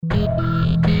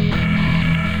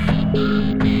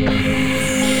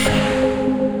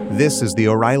This is the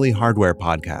O'Reilly Hardware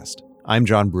Podcast. I'm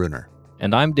John Bruner.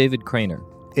 And I'm David Craner.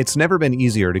 It's never been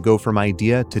easier to go from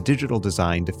idea to digital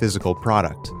design to physical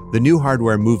product. The new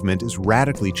hardware movement is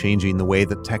radically changing the way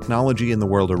that technology in the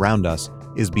world around us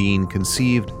is being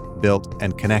conceived, built,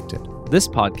 and connected. This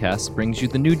podcast brings you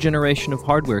the new generation of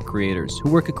hardware creators who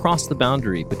work across the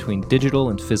boundary between digital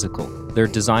and physical. They're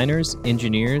designers,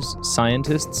 engineers,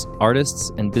 scientists,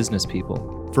 artists, and business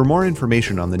people. For more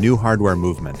information on the new hardware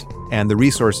movement and the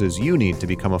resources you need to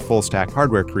become a full-stack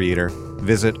hardware creator,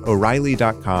 visit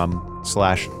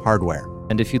O'Reilly.com/hardware.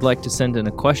 And if you'd like to send in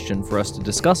a question for us to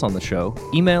discuss on the show,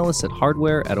 email us at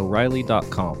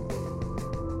hardware@O'Reilly.com.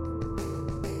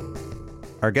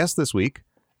 Our guest this week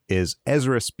is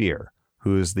Ezra Spier,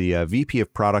 who is the VP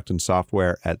of Product and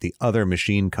Software at the Other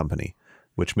Machine Company,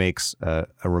 which makes a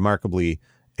remarkably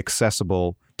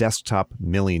accessible desktop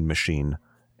milling machine.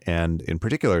 And in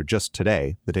particular, just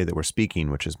today, the day that we're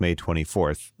speaking, which is May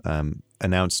 24th,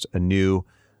 announced a new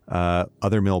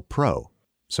Othermill Pro.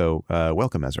 So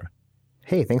welcome, Ezra.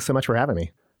 Hey, thanks so much for having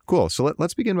me. Cool. So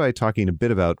let's begin by talking a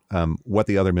bit about what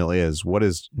the Othermill is. What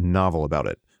is novel about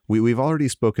it? We've already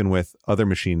spoken with Other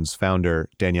Machine's founder,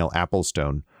 Danielle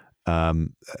Applestone,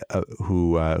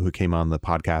 who came on the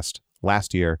podcast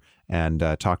last year and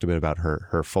talked a bit about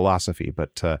her philosophy.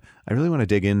 But I really want to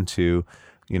dig into,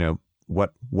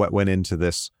 what went into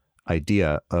this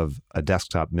idea of a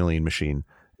desktop milling machine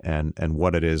and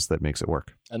what it is that makes it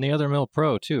work. And the Othermill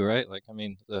Pro too, right?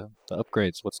 The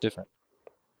upgrades, what's different?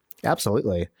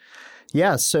 Absolutely.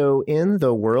 Yeah, so in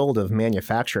the world of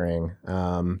manufacturing,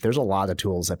 there's a lot of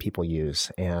tools that people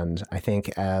use. And I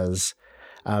think as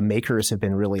makers have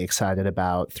been really excited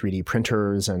about 3D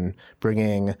printers and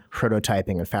bringing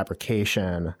prototyping and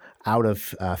fabrication out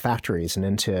of factories and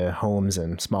into homes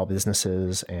and small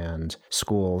businesses and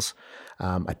schools.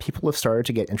 People have started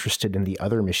to get interested in the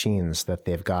other machines that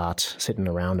they've got sitting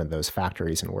around in those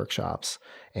factories and workshops.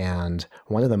 And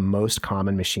one of the most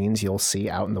common machines you'll see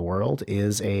out in the world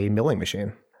is a milling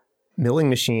machine.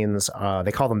 Milling machines,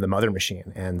 they call them the mother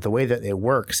machine. And the way that it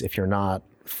works, if you're not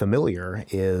familiar,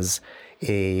 is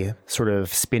a sort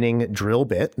of spinning drill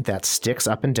bit that sticks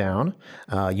up and down.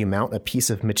 You mount a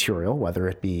piece of material, whether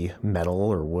it be metal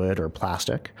or wood or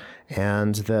plastic,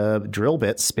 and the drill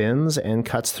bit spins and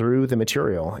cuts through the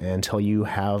material until you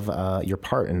have your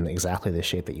part in exactly the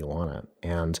shape that you want it.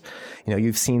 And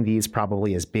you've seen these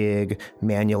probably as big,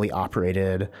 manually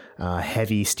operated,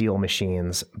 heavy steel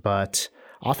machines, but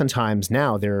oftentimes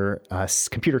now they're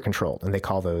computer controlled, and they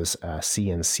call those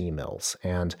CNC mills.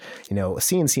 And,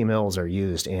 CNC mills are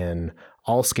used in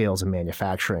all scales of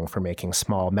manufacturing, from making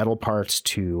small metal parts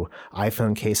to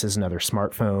iPhone cases and other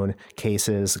smartphone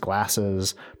cases,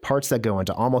 glasses, parts that go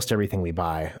into almost everything we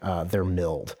buy. They're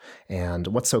milled. And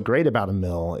what's so great about a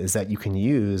mill is that you can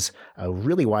use a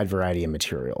really wide variety of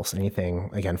materials, anything,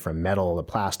 again, from metal to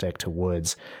plastic to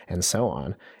woods and so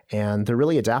on. And they're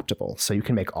really adaptable. So you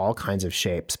can make all kinds of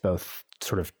shapes, both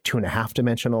sort of 2.5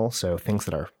 dimensional, so things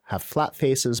that have flat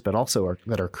faces, but also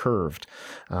that are curved.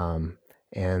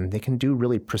 And they can do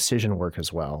really precision work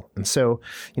as well. And so,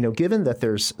 given that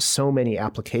there's so many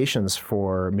applications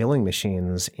for milling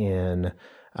machines in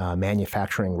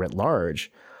manufacturing writ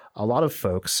large, a lot of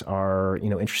folks are,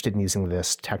 interested in using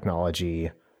this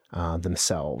technology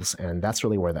themselves. And that's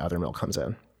really where the Othermill comes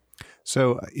in.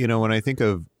 So, when I think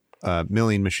of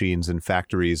milling machines in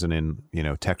factories and in,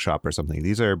 tech shop or something,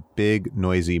 these are big,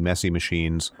 noisy, messy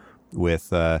machines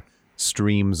with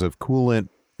streams of coolant,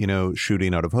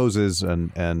 shooting out of hoses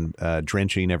and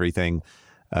drenching everything,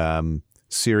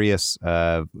 serious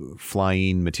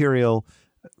flying material,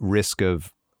 risk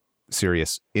of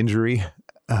serious injury.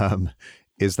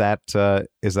 Is that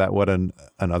what an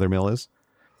Othermill is?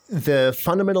 The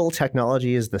fundamental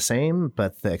technology is the same,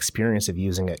 but the experience of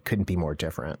using it couldn't be more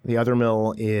different. The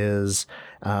Othermill is,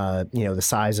 the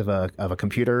size of a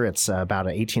computer. It's about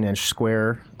an 18-inch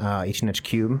square, 18-inch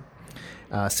cube.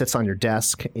 Sits on your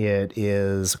desk. It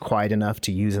is quiet enough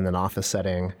to use in an office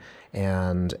setting,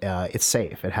 and it's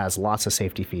safe. It has lots of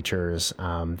safety features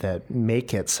that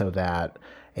make it so that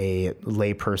a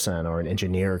layperson or an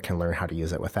engineer can learn how to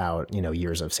use it without,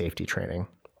 years of safety training.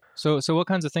 So what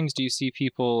kinds of things do you see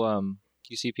people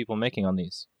making on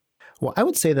these? Well, I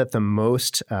would say that the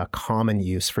most common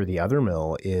use for the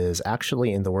Othermill is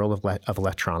actually in the world of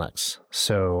electronics.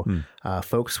 So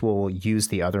folks will use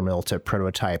the Othermill to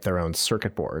prototype their own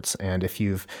circuit boards. And if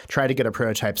you've tried to get a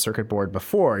prototype circuit board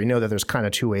before, you know that there's kind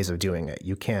of two ways of doing it.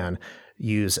 You can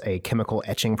use a chemical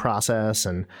etching process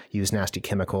and use nasty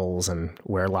chemicals and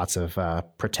wear lots of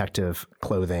protective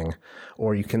clothing,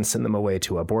 or you can send them away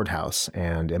to a board house,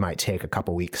 and it might take a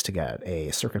couple weeks to get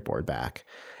a circuit board back.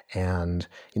 And,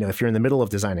 if you're in the middle of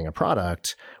designing a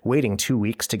product, waiting 2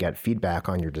 weeks to get feedback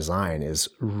on your design is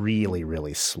really,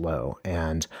 really slow.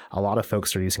 And a lot of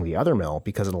folks are using the Othermill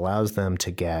because it allows them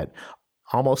to get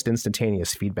almost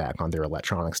instantaneous feedback on their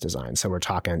electronics design. So we're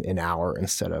talking an hour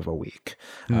instead of a week.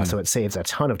 So it saves a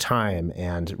ton of time.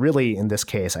 And really, in this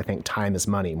case, I think time is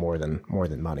money more than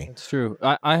money. It's true.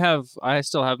 I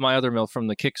still have my Othermill from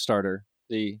the Kickstarter,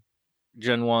 the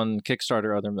Gen 1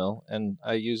 Kickstarter Othermill, and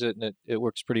I use it, and it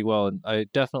works pretty well. And I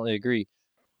definitely agree.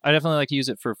 I definitely like to use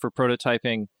it for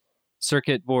prototyping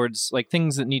circuit boards, like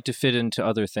things that need to fit into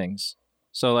other things.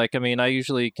 So I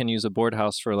usually can use a board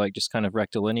house for just kind of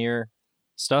rectilinear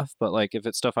stuff, but if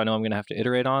it's stuff I know I'm going to have to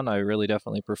iterate on, I really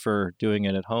definitely prefer doing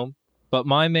it at home. But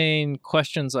my main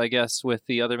questions, I guess, with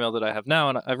the Othermill that I have now,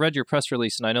 and I've read your press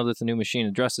release, and I know that the new machine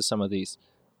addresses some of these,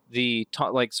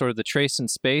 sort of the trace and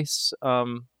space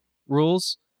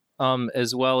rules,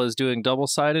 as well as doing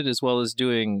double-sided, as well as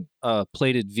doing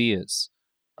plated vias,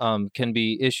 can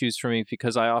be issues for me,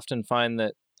 because I often find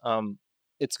that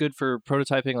it's good for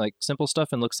prototyping simple stuff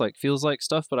and feels like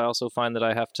stuff, but I also find that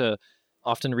I have to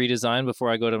often redesign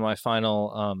before I go to my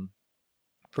final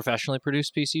professionally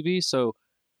produced PCB. So,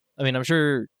 I'm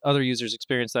sure other users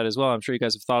experience that as well. I'm sure you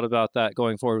guys have thought about that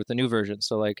going forward with the new version.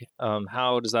 So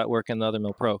how does that work in the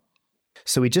Othermill Pro?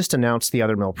 So we just announced the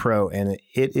Othermill Pro, and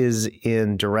it is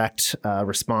in direct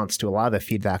response to a lot of the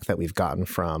feedback that we've gotten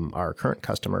from our current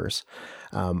customers.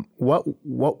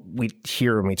 What we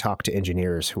hear when we talk to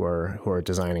engineers who are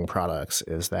designing products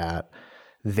is that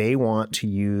they want to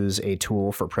use a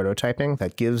tool for prototyping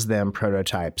that gives them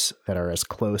prototypes that are as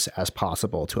close as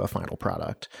possible to a final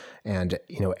product. And,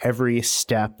 every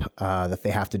step that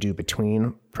they have to do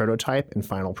between prototype and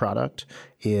final product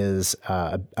is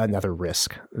another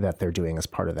risk that they're doing as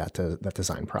part of that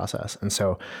design process. And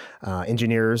so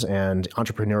engineers and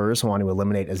entrepreneurs want to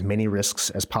eliminate as many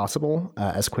risks as possible,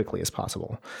 as quickly as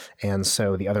possible. And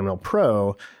so the Othermill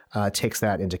Pro takes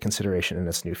that into consideration in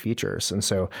its new features. And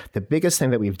so the biggest thing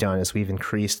that we've done is we've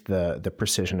increased the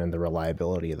precision and the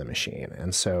reliability of the machine.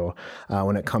 And so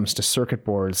when it comes to circuit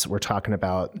boards, we're talking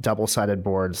about double-sided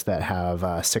boards that have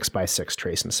 6x6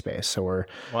 trace and space. So we're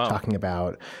talking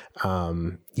about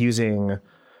using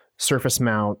surface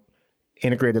mount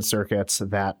integrated circuits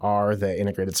that are the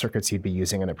integrated circuits you'd be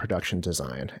using in a production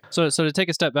design. So to take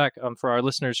a step back, for our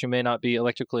listeners who may not be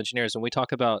electrical engineers, when we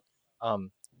talk about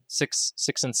 6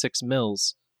 and 6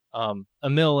 mils, a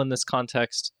mil in this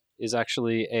context is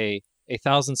actually a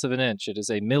thousandths of an inch. It is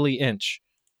a milli-inch,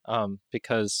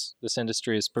 because this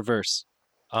industry is perverse.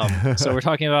 So we're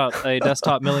talking about a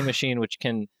desktop milling machine which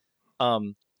can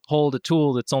hold a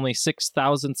tool that's only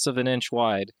 6/1000ths of an inch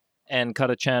wide and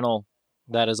cut a channel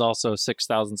that is also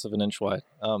 6/1000ths of an inch wide.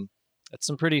 That's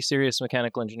some pretty serious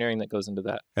mechanical engineering that goes into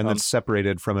that. And that's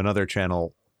separated from another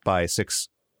channel by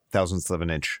 6/1000ths of an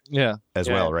inch. Yeah. As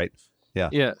well, right? Yeah.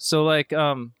 Yeah. So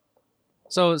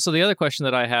so the other question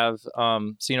that I have,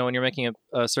 when you're making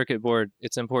a circuit board,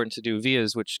 it's important to do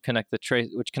vias which connect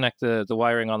the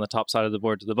wiring on the top side of the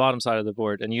board to the bottom side of the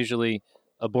board, and usually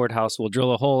a board house will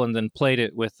drill a hole and then plate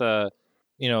it with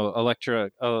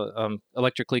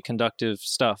electrically conductive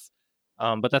stuff.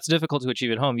 But that's difficult to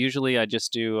achieve at home. Usually I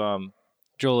just do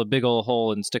drill a big old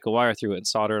hole and stick a wire through it and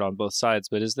solder it on both sides.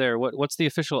 But is there what's the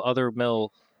official other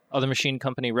machine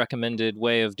company recommended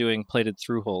way of doing plated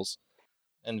through holes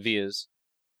and vias?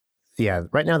 Yeah,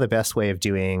 right now the best way of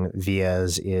doing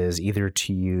vias is either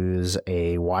to use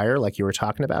a wire like you were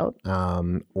talking about,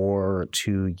 or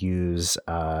to use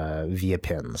via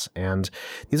pins. And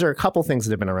these are a couple things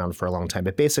that have been around for a long time.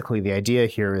 But basically the idea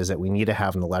here is that we need to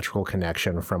have an electrical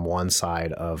connection from one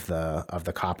side of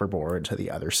the copper board to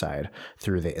the other side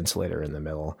through the insulator in the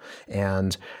middle.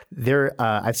 And there,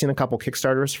 I've seen a couple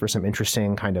Kickstarters for some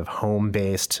interesting kind of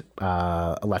home-based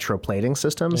electroplating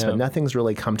systems, but nothing's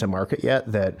really come to market yet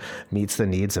that meets the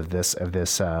needs of this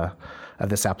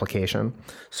application.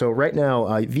 So right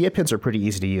now, via pins are pretty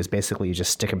easy to use. Basically, you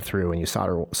just stick them through and you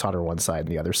solder one side and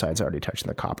the other side's already touching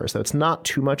the copper. So it's not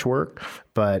too much work,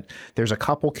 but there's a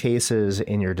couple cases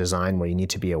in your design where you need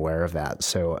to be aware of that.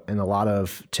 So in a lot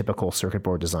of typical circuit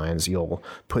board designs, you'll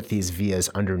put these vias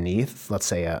underneath, let's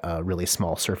say a really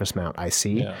small surface mount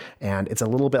IC, and it's a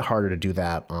little bit harder to do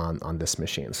that on this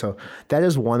machine. So that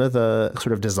is one of the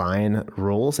sort of design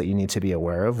rules that you need to be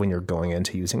aware of when you're going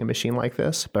into using a machine like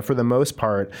this. But for the most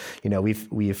part,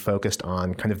 we've focused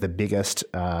on kind of the biggest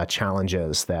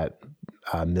challenges that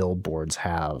mill boards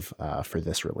have for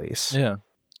this release. Yeah.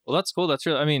 Well, that's cool. That's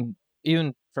really, I mean,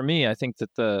 even for me, I think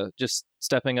that the just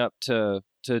stepping up to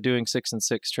doing 6 and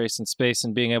 6 trace in space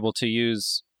and being able to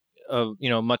use a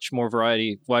much more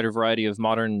wider variety of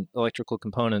modern electrical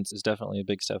components is definitely a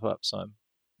big step up. So I'm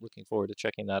looking forward to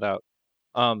checking that out.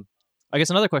 I guess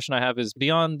another question I have is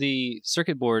beyond the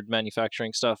circuit board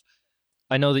manufacturing stuff.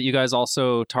 I know that you guys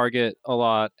also target a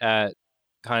lot at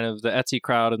kind of the Etsy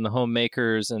crowd and the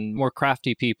homemakers and more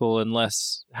crafty people and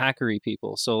less hackery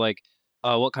people. So like,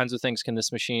 what kinds of things can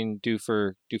this machine do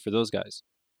for those guys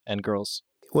and girls?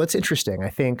 Well, it's interesting. I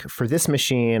think for this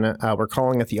machine, we're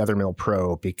calling it the Othermill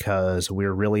Pro because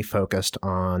we're really focused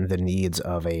on the needs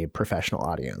of a professional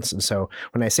audience. And so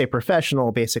when I say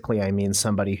professional, basically I mean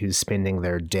somebody who's spending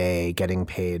their day getting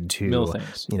paid to mill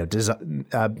things,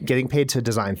 getting paid to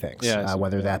design things,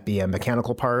 whether that be a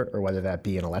mechanical part or whether that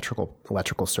be an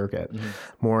electrical circuit. Mm-hmm.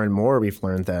 More and more, we've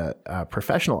learned that a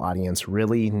professional audience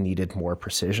really needed more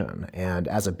precision. And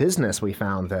as a business, we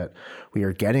found that we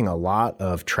are getting a lot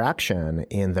of traction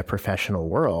in the professional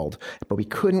world, but we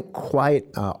couldn't quite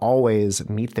always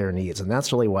meet their needs. And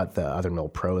that's really what the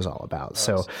Othermill Pro is all about. Nice.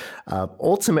 So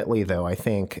ultimately, though, I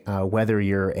think whether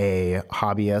you're a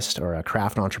hobbyist or a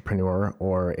craft entrepreneur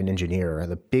or an engineer,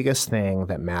 the biggest thing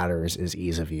that matters is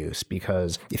ease of use.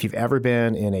 Because if you've ever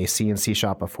been in a CNC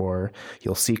shop before,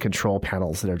 you'll see control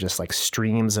panels that are just like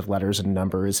streams of letters and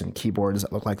numbers and keyboards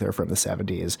that look like they're from the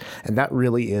 70s. And that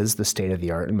really is the state of the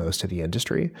art in most of the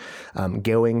industry.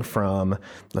 Going from,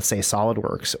 let's say,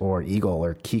 SolidWorks or Eagle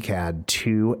or KiCad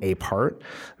to a part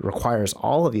requires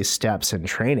all of these steps and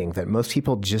training that most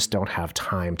people just don't have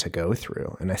time to go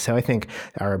through. And so I think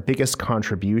our biggest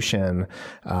contribution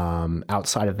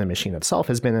outside of the machine itself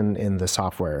has been in the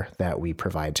software that we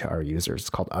provide to our users. It's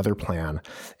called OtherPlan.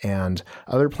 And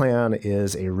OtherPlan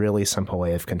is a really simple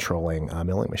way of controlling a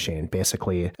milling machine.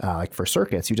 Basically, like for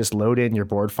circuits, you just load in your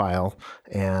board file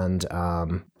and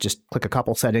just click a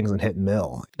couple settings and hit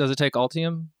mill. Does it take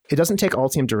Altium? It doesn't take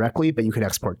Altium directly, but you can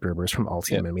export Gerbers from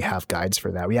Altium, and we have guides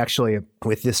for that. We actually,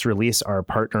 with this release, are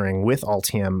partnering with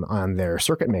Altium on their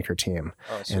circuit maker team,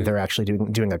 and they're actually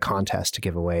doing a contest to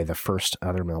give away the first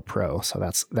Othermill Pro. So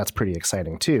that's pretty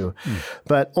exciting too.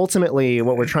 But ultimately,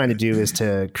 what we're trying to do is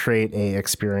to create a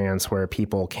experience where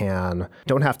people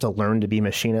don't have to learn to be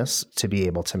machinists to be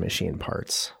able to machine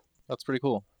parts. That's pretty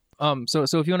cool. So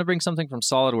if you want to bring something from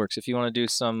SolidWorks, if you want to do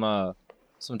some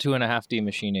 2.5D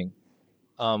machining,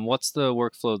 what's the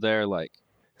workflow there like?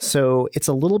 So it's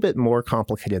a little bit more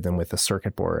complicated than with the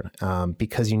circuit board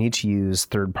because you need to use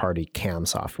third-party CAM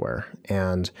software.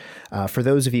 And for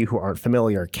those of you who aren't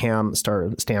familiar, CAM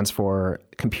stands for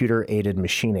computer-aided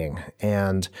machining.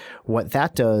 And what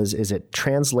that does is it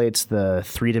translates the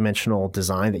three-dimensional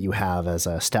design that you have as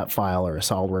a step file or a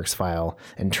SolidWorks file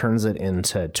and turns it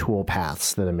into tool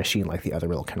paths that a machine like the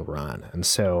Othermill can run. And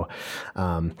so,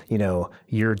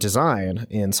 your design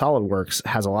in SolidWorks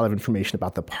has a lot of information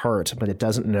about the part, but it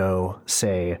doesn't know,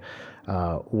 say,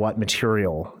 what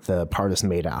material the part is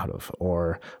made out of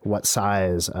or what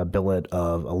size a billet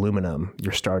of aluminum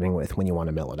you're starting with when you want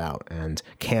to mill it out. And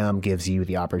CAM gives you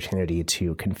the opportunity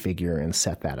to configure and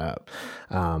set that up.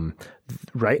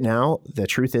 Right now, the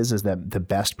truth is that the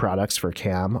best products for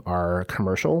CAM are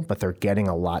commercial, but they're getting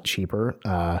a lot cheaper.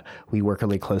 We work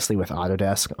really closely with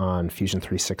Autodesk on Fusion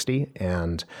 360,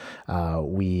 and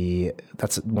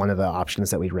that's one of the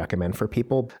options that we recommend for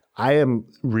people. I am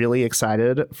really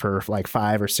excited for like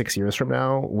 5 or 6 years from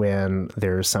now when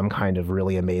there's some kind of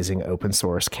really amazing open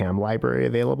source CAM library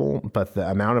available, but the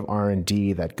amount of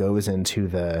R&D that goes into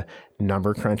the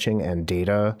number crunching and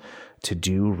data to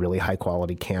do really high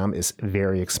quality CAM is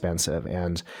very expensive.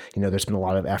 And, there's been a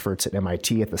lot of efforts at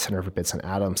MIT at the Center for Bits and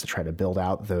Atoms to try to build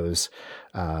out those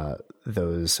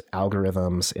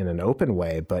algorithms in an open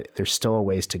way, but there's still a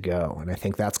ways to go. And I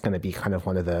think that's going to be kind of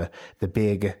one of the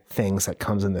big things that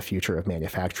comes in the future of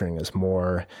manufacturing is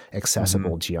more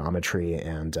accessible geometry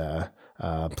and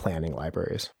planning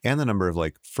libraries. And the number of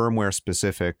like firmware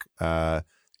specific,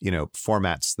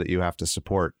 formats that you have to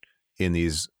support in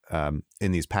these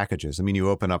packages. I mean, you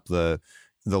open up the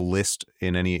list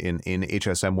in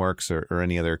HSM Works or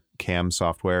any other CAM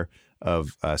software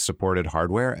of supported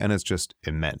hardware, and it's just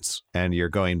immense. And you're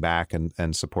going back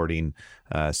and supporting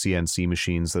CNC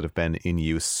machines that have been in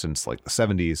use since like the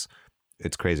 70s.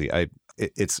 It's crazy.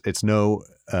 It's no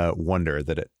wonder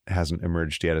that it hasn't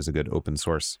emerged yet as a good open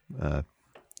source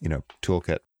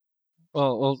toolkit.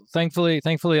 Well, thankfully,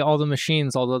 all the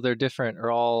machines, although they're different,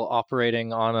 are all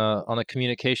operating on a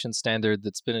communication standard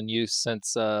that's been in use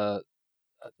since the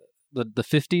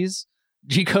 50s.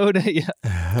 G-code,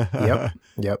 yeah.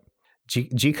 Yep.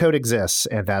 G code exists,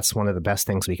 and that's one of the best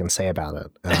things we can say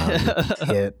about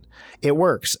it. It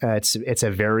works. It's a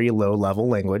very low level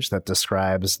language that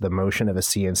describes the motion of a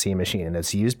CNC machine, and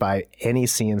it's used by any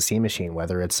CNC machine,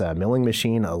 whether it's a milling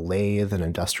machine, a lathe, an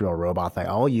industrial robot. They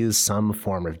all use some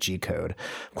form of G code.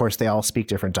 Of course, they all speak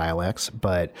different dialects,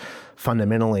 but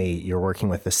fundamentally, you're working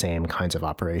with the same kinds of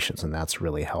operations, and that's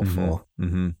really helpful.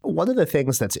 One of the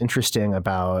things that's interesting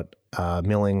about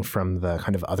milling from the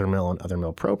kind of Othermill and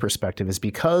Othermill Pro perspective is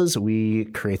because we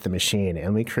create the machine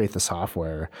and we create the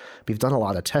software, we've done a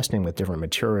lot of testing with different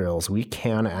materials. We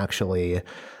can actually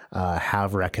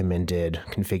have recommended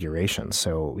configurations.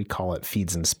 So we call it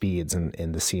feeds and speeds in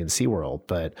the CNC world.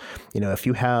 But, if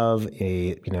you have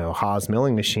a, Haas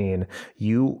milling machine,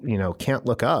 you can't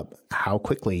look up how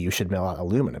quickly you should mill out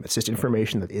aluminum. It's just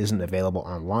information that isn't available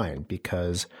online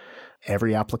because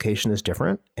every application is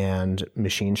different and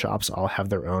machine shops all have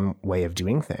their own way of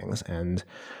doing things. And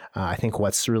I think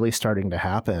what's really starting to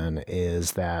happen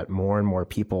is that more and more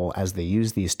people, as they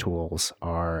use these tools,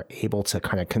 are able to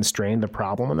kind of constrain the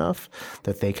problem enough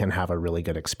that they can have a really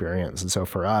good experience. And so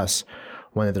for us,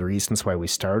 one of the reasons why we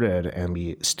started, and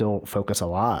we still focus a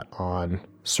lot on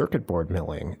circuit board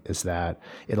milling, is that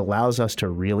it allows us to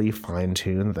really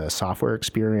fine-tune the software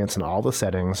experience and all the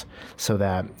settings so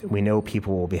that we know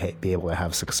people will be able to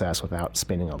have success without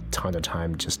spending a ton of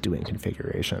time just doing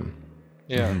configuration.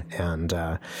 Yeah.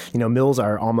 And, mills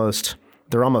are almost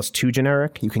too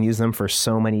generic. You can use them for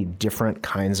so many different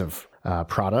kinds of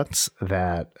products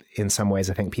that in some ways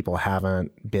I think people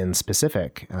haven't been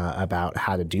specific about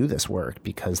how to do this work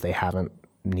because they haven't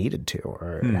needed to,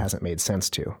 or it hasn't made sense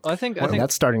to. I think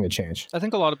that's starting to change. I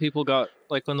think a lot of people got,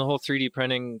 like, when the whole 3D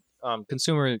printing,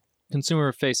 consumer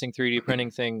facing 3D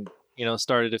printing thing,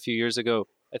 started a few years ago.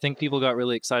 I think people got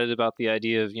really excited about the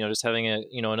idea of, just having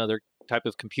another type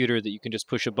of computer that you can just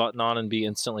push a button on and be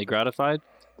instantly gratified.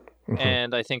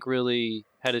 And I think really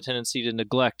had a tendency to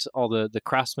neglect all the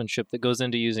craftsmanship that goes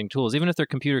into using tools, even if they're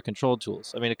computer-controlled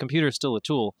tools. I mean, a computer is still a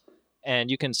tool,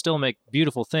 and you can still make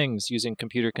beautiful things using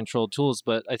computer-controlled tools,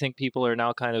 but I think people are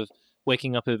now kind of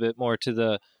waking up a bit more to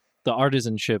the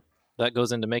artisanship that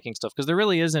goes into making stuff, because there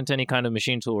really isn't any kind of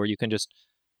machine tool where you can just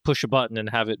push a button and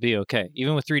have it be okay.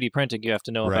 Even with 3D printing, you have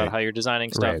to know about how you're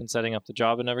designing stuff and setting up the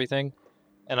job and everything.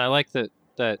 And I like that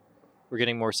we're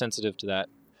getting more sensitive to that.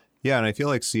 Yeah, and I feel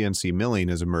like CNC milling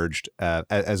has emerged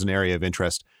as an area of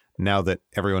interest now that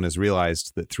everyone has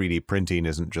realized that 3D printing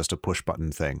isn't just a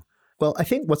push-button thing. Well, I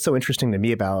think what's so interesting to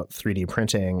me about 3D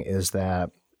printing is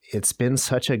that it's been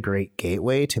such a great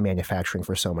gateway to manufacturing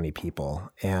for so many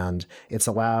people. And it's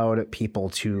allowed people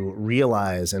to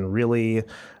realize and really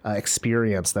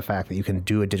experience the fact that you can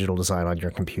do a digital design on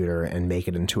your computer and make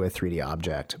it into a 3D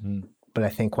object. But I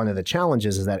think one of the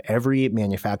challenges is that every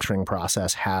manufacturing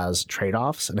process has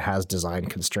trade-offs and has design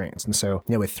constraints. And so,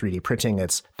 with 3D printing,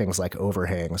 it's things like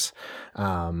overhangs.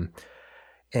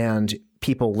 And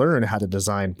people learn how to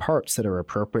design parts that are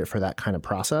appropriate for that kind of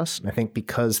process. And I think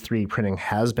because 3D printing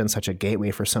has been such a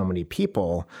gateway for so many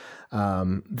people,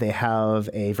 they have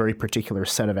a very particular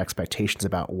set of expectations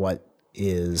about what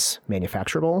is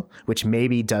manufacturable, which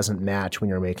maybe doesn't match when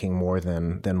you're making more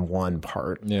than one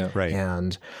part. Yeah, right.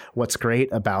 And what's great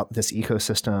about this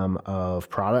ecosystem of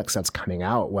products that's coming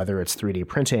out, whether it's 3D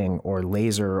printing or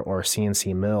laser or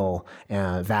CNC mill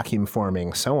and vacuum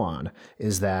forming, so on,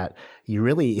 is that you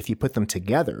really, if you put them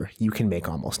together, you can make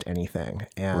almost anything.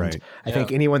 And I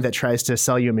think anyone that tries to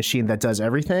sell you a machine that does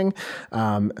everything,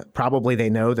 probably they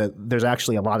know that there's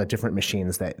actually a lot of different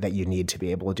machines that you need to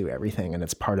be able to do everything. And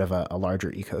it's part of a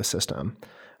larger ecosystem.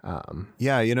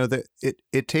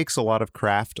 It takes a lot of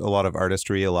craft, a lot of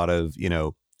artistry, a lot of,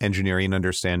 engineering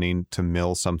understanding to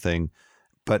mill something.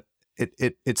 But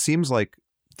it seems like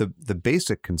the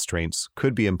basic constraints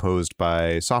could be imposed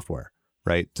by software,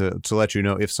 right? To let you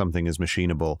know if something is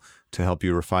machinable, to help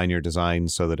you refine your design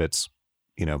so that it's,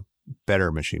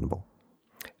 better machinable.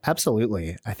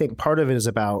 Absolutely. I think part of it is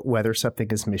about whether something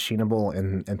is machinable,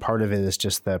 and part of it is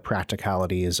just the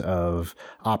practicalities of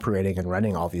operating and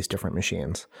running all these different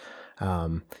machines.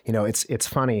 It's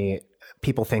funny.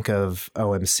 People think of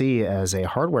OMC as a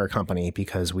hardware company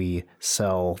because we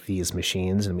sell these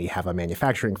machines and we have a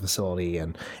manufacturing facility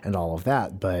and all of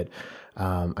that. But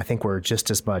I think we're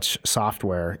just as much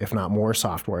software, if not more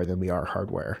software, than we are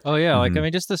hardware. Oh, yeah.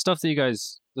 Just the stuff that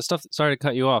sorry to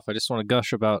cut you off. I just want to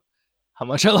gush about how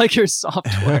much I like your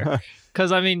software.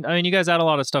 Because, you guys add a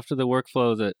lot of stuff to the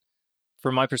workflow that,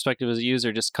 from my perspective as a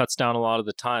user, just cuts down a lot of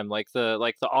the time. Like the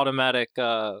automatic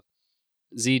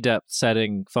Z-depth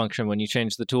setting function when you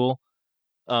change the tool.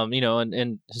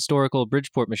 In historical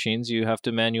Bridgeport machines, you have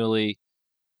to manually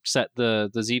set the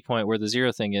Z point where the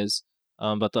zero thing is.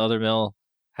 but the other mill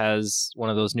has one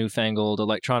of those newfangled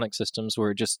electronic systems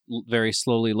where it just very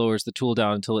slowly lowers the tool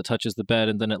down until it touches the bed,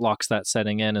 and then it locks that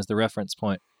setting in as the reference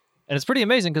point. And it's pretty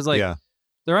amazing because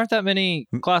there aren't that many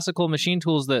classical machine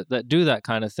tools that do that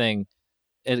kind of thing,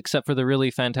 except for the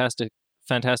really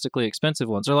fantastically expensive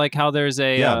ones. Or like how there's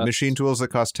machine tools that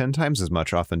cost 10 times as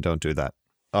much often don't do that.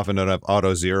 Often don't have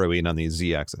auto zeroing on the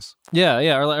Z-axis.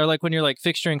 Yeah. Or like when you're like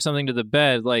fixturing something to the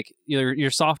bed, like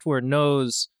your software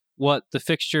knows what the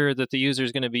fixture that the user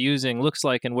is going to be using looks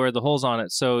like and where the holes on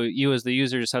it. So you as the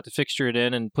user just have to fixture it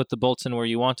in and put the bolts in where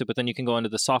you want it, but then you can go into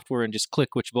the software and just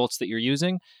click which bolts that you're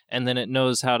using, and then it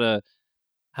knows how to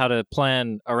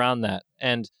plan around that.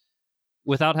 And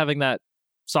without having that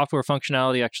software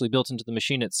functionality actually built into the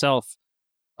machine itself,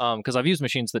 because I've used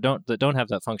machines that don't have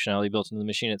that functionality built into the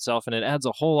machine itself, and it adds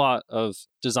a whole lot of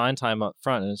design time up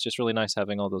front, and it's just really nice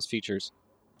having all those features.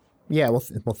 Yeah, well,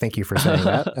 thank you for saying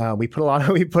that. We put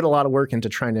a lot of work into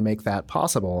trying to make that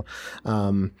possible.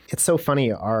 It's so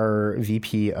funny. Our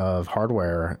VP of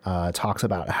hardware talks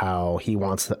about how he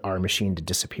wants our machine to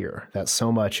disappear. That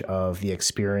so much of the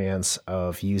experience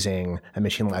of using a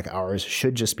machine like ours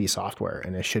should just be software,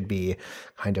 and it should be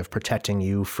kind of protecting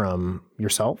you from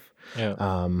yourself. Yeah.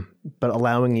 But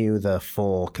allowing you the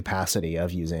full capacity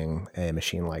of using a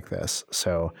machine like this.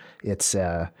 So it's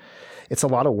a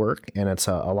lot of work, and it's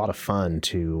a lot of fun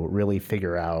to really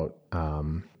figure out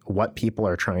what people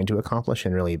are trying to accomplish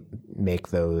and really make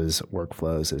those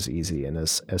workflows as easy and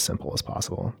as simple as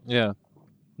possible. Yeah.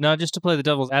 Now, just to play the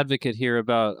devil's advocate here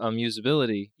about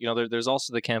usability, there's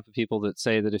also the camp of people that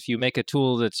say that if you make a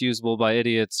tool that's usable by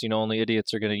idiots, only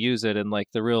idiots are going to use it, and like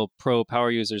the real pro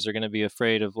power users are going to be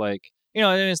afraid of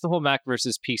it's the whole Mac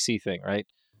versus PC thing, right?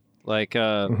 Like,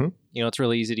 it's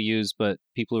really easy to use, but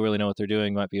people who really know what they're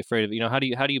doing might be afraid of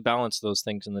it. How do you balance those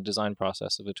things in the design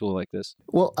process of a tool like this?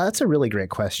 Well, that's a really great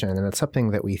question, and it's something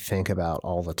that we think about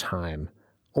all the time.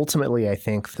 Ultimately, I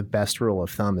think the best rule of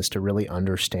thumb is to really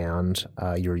understand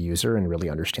your user and really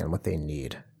understand what they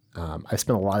need. I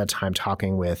spent a lot of time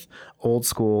talking with old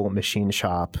school machine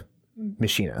shop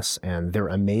machinists, and they're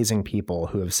amazing people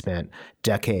who have spent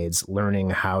decades learning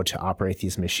how to operate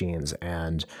these machines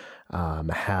and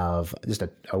have just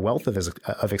a wealth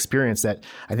of experience that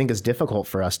I think is difficult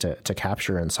for us to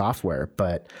capture in software.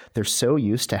 But they're so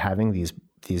used to having these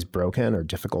broken or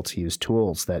difficult to use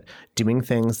tools that doing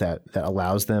things that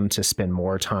allows them to spend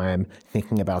more time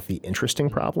thinking about the interesting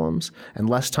problems and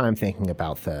less time thinking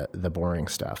about the boring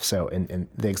stuff. So in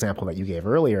the example that you gave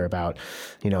earlier about,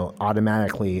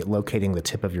 automatically locating the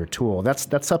tip of your tool, that's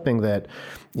something that,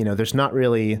 there's not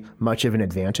really much of an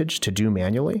advantage to do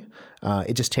manually.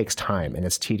 It just takes time, and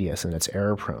it's tedious, and it's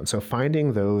error prone. So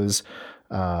finding those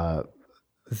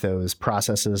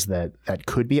processes that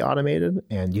could be automated,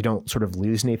 and you don't sort of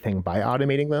lose anything by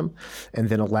automating them, and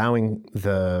then allowing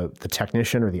the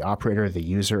technician or the operator, the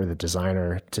user, or the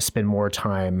designer to spend more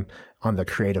time on the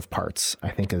creative parts, I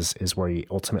think is where you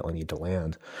ultimately need to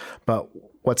land. But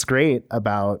what's great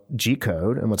about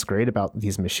G-code and what's great about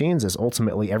these machines is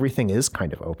ultimately everything is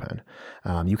kind of open.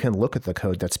 You can look at the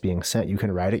code that's being sent, you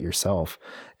can write it yourself,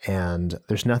 and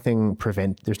there's nothing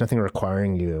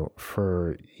requiring you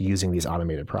for using these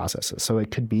automated processes. So it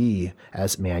could be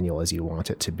as manual as you want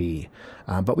it to be.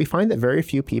 But we find that very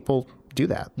few people do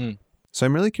that. So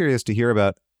I'm really curious to hear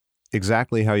about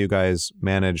exactly how you guys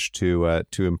managed to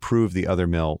improve the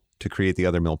Othermill, to create the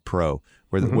Othermill Pro.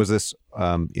 Was this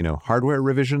hardware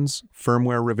revisions,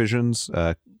 firmware revisions,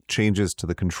 changes to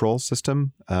the control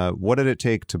system? What did it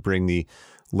take to bring the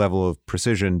level of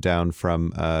precision down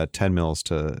from 10 mils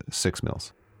to 6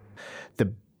 mils?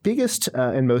 The biggest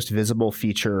and most visible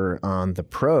feature on the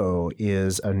Pro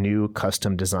is a new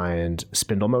custom designed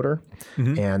spindle motor.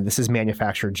 And this is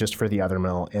manufactured just for the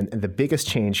Othermill. And the biggest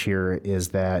change here is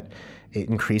that it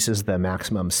increases the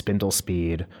maximum spindle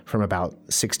speed from about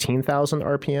 16,000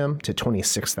 RPM to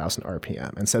 26,000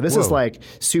 RPM. And so this is like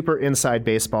super inside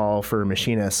baseball for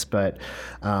machinists, but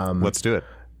let's do it.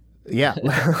 Yeah.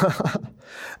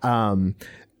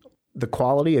 The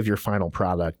quality of your final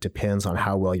product depends on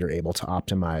how well you're able to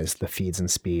optimize the feeds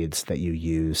and speeds that you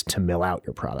use to mill out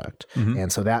your product. And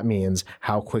so that means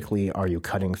how quickly are you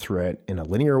cutting through it in a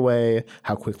linear way?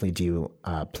 How quickly do you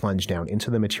plunge down into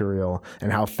the material?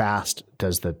 And how fast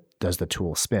does the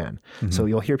tool spin? So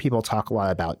you'll hear people talk a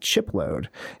lot about chip load,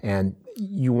 and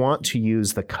you want to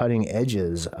use the cutting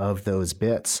edges of those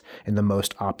bits in the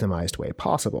most optimized way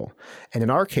possible. And in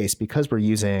our case, because we're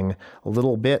using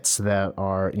little bits that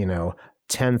are,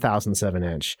 10,000ths of an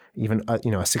inch, even a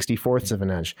 64ths of an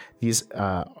inch, these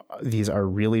are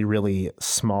really, really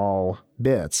small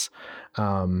bits.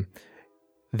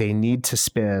 they need to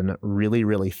spin really,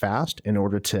 really fast in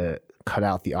order to cut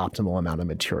out the optimal amount of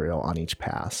material on each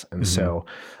pass. And so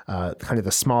kind of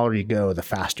the smaller you go, the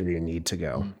faster you need to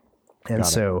go. And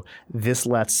so this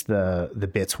lets the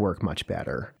bits work much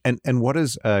better. And what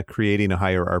does creating a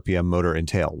higher RPM motor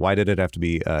entail? Why did it have to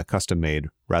be custom made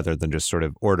rather than just sort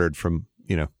of ordered from,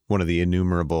 one of the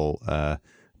innumerable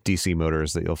DC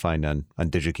motors that you'll find on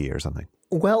DigiKey or something?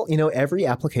 Well, every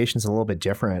application is a little bit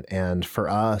different. And for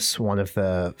us, one of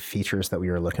the features that we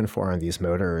were looking for on these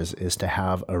motors is to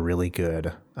have a really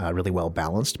good, really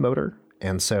well-balanced motor.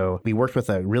 And so we worked with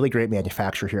a really great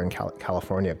manufacturer here in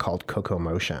California called Coco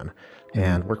Motion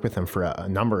and worked with them for a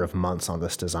number of months on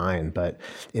this design. But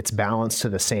it's balanced to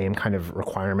the same kind of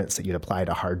requirements that you'd apply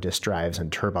to hard disk drives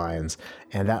and turbines.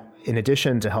 And that, in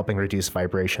addition to helping reduce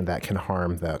vibration that can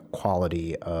harm the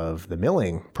quality of the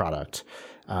milling product,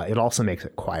 it also makes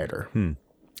it quieter.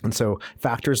 And so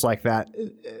factors like that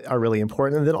are really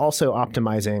important. And then also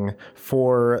optimizing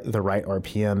for the right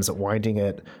RPMs, winding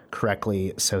it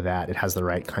correctly so that it has the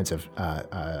right kinds of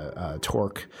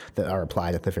torque that are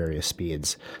applied at the various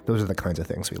speeds. Those are the kinds of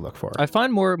things we look for. I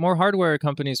find more hardware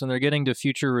companies, when they're getting to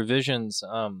future revisions,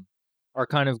 are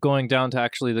kind of going down to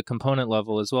actually the component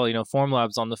level as well.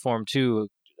 Formlabs on the Form 2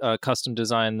 custom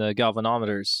design the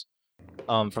galvanometers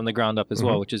from the ground up as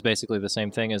well, which is basically the same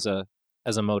thing as a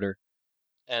motor.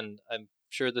 And I'm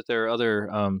sure that there are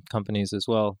other companies as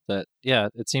well that,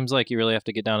 it seems like you really have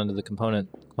to get down into the component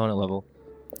level.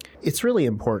 It's really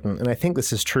important, and I think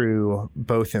this is true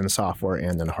both in software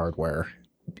and in hardware.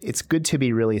 It's good to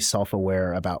be really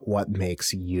self-aware about what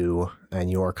makes you and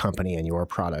your company and your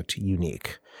product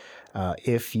unique.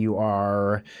 If you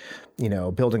are,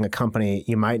 building a company,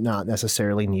 you might not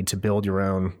necessarily need to build your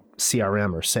own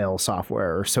CRM or sales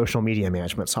software or social media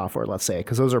management software, let's say,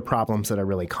 because those are problems that are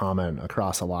really common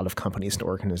across a lot of companies and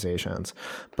organizations.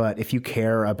 But if you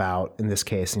care about, in this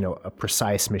case, a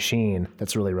precise machine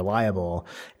that's really reliable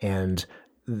and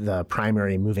the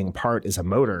primary moving part is a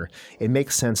motor, it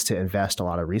makes sense to invest a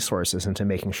lot of resources into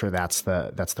making sure that's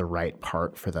the right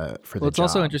part for the job. It's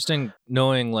also interesting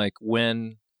knowing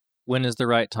when is the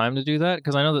right time to do that,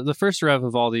 because I know that the first rev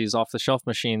of all these off-the-shelf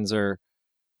machines are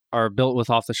built with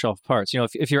off-the-shelf parts.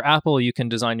 If you're Apple, you can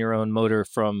design your own motor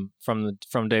from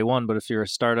day one. But if you're a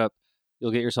startup,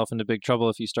 you'll get yourself into big trouble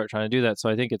if you start trying to do that. So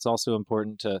I think it's also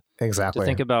important to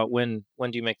think about when do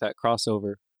you make that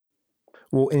crossover.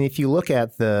 Well, and if you look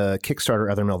at the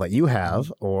Kickstarter Othermill that you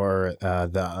have, or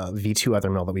the V2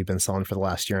 Othermill that we've been selling for the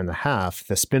last year and a half,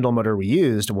 the spindle motor we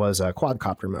used was a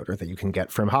quadcopter motor that you can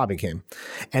get from HobbyCam.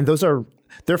 And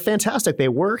they're fantastic. They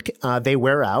work, they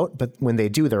wear out, but when they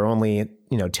do, they're only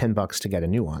 $10 to get a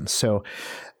new one. So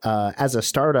as a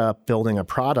startup building a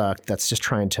product that's just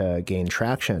trying to gain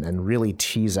traction and really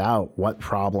tease out what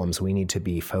problems we need to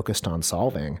be focused on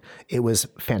solving, it was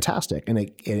fantastic.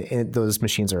 And those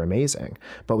machines are amazing.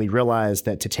 But we realized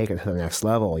that to take it to the next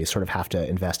level, you sort of have to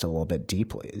invest a little bit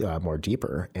more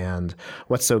deeper. And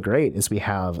what's so great is we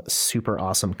have super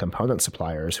awesome component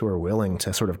suppliers who are willing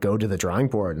to sort of go to the drawing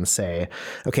board and say,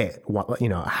 okay,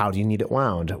 how do you need it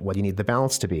wound? What do you need the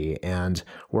balance to be? And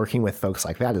working with folks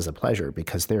like that is a pleasure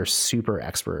because they're super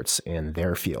experts in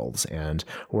their fields, and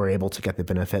we're able to get the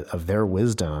benefit of their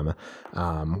wisdom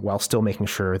while still making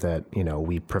sure that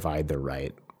we provide the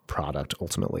right product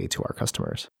ultimately to our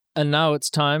customers. And now it's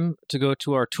time to go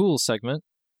to our tools segment,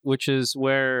 which is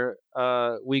where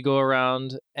we go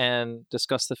around and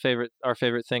discuss our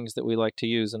favorite things that we like to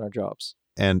use in our jobs.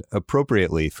 And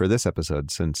appropriately for this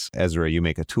episode, since Ezra, you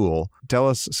make a tool, tell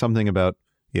us something about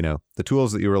the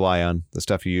tools that you rely on, the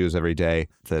stuff you use every day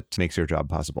that makes your job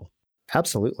possible.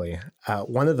 Absolutely.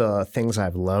 One of the things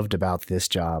I've loved about this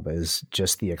job is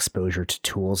just the exposure to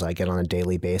tools I get on a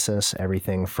daily basis.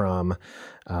 Everything from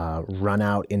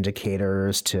run-out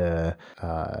indicators to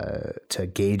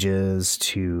gauges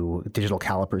to digital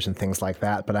calipers and things like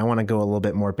that. But I want to go a little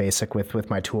bit more basic with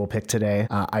my tool pick today.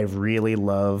 I really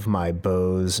love my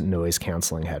Bose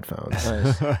noise-canceling headphones.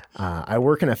 Nice. I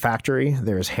work in a factory.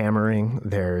 There's hammering.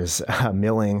 There's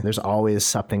milling. There's always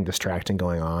something distracting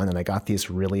going on. And I got these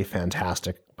really fantastic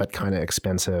but kind of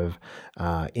expensive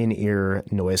in-ear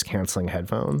noise-canceling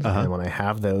headphones. And when I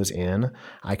have those in,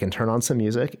 I can turn on some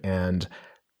music and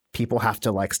people have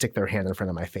to stick their hand in front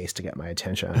of my face to get my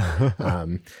attention.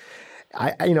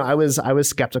 I was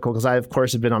skeptical because I, of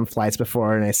course, have been on flights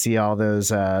before and I see all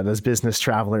those business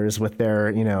travelers with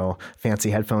their,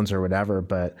 fancy headphones or whatever.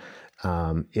 But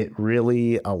it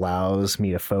really allows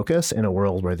me to focus in a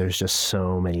world where there's just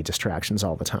so many distractions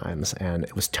all the times. And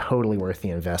it was totally worth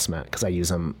the investment because I use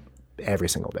them every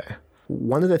single day.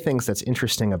 one of the things that's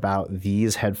interesting about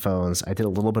these headphones, I did a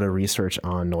little bit of research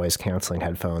on noise canceling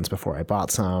headphones before I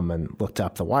bought some and looked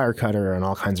up the wire cutter and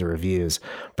all kinds of reviews.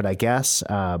 But I guess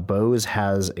Bose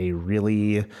has a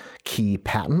really key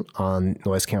patent on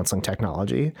noise canceling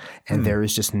technology, and there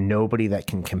is just nobody that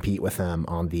can compete with them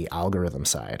on the algorithm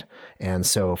side. And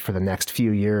so for the next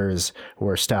few years,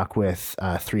 we're stuck with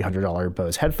 $300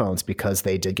 Bose headphones because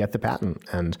they did get the patent.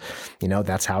 And,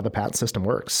 that's how the patent system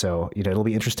works. So, it'll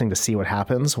be interesting to see what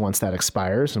happens once that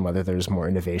expires and whether there's more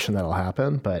innovation that'll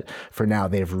happen. But for now,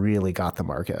 they've really got the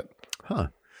market. Huh.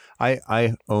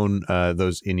 I own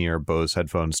those in-ear Bose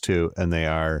headphones too, and they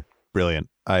are brilliant.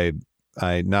 I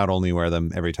not only wear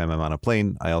them every time I'm on a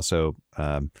plane, I also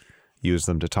use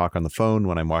them to talk on the phone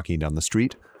when I'm walking down the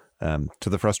street, to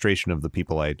the frustration of the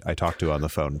people I talk to on the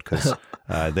phone, because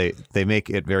they make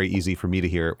it very easy for me to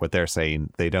hear what they're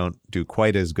saying. They don't do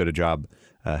quite as good a job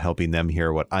helping them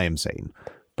hear what I am saying,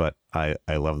 but I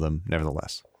love them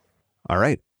nevertheless. All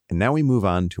right. And now we move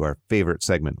on to our favorite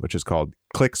segment, which is called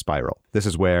Click Spiral. This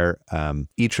is where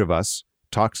each of us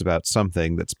talks about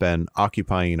something that's been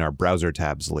occupying our browser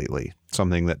tabs lately,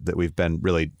 something that we've been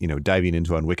really, diving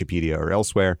into on Wikipedia or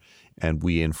elsewhere, and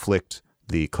we inflict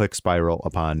the click spiral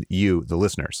upon you, the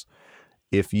listeners.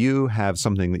 If you have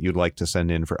something that you'd like to send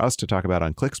in for us to talk about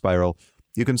on Click Spiral,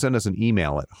 you can send us an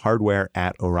email at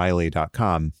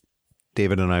hardware@o'reilly.com.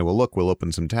 David and I will look, we'll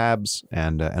open some tabs,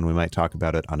 and we might talk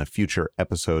about it on a future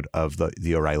episode of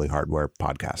the O'Reilly Hardware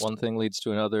podcast. One thing leads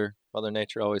to another. Mother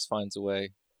Nature always finds a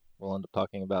way. We'll end up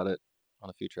talking about it on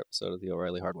a future episode of the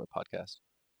O'Reilly Hardware podcast.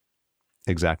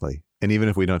 Exactly. And even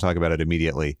if we don't talk about it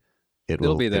immediately,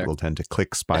 It'll be there. It will tend to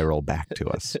click spiral back to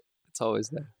us. It's always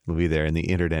there. It'll be there in the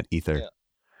internet ether. Yeah.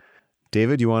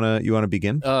 David, you wanna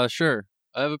begin? Sure.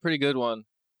 I have a pretty good one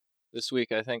this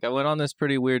week, I think. I went on this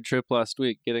pretty weird trip last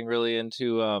week, getting really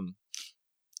into,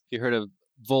 you heard of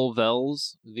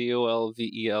Volvels? Volvelles?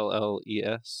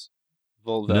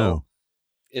 Volvel. No.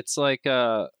 It's like,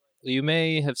 you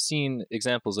may have seen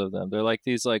examples of them. They're like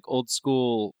these like old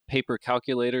school paper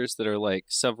calculators that are like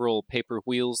several paper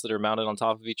wheels that are mounted on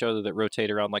top of each other that rotate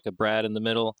around like a brad in the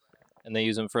middle. And they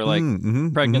use them for like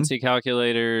pregnancy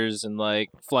calculators and like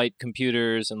flight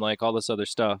computers and like all this other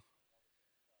stuff.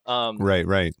 Right.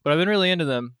 But I've been really into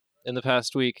them in the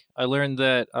past week. I learned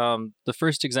that the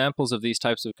first examples of these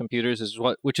types of computers is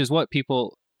what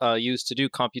people use to do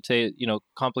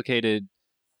complicated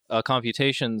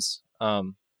computations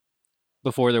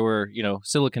before there were,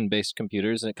 silicon-based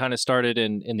computers. And it kind of started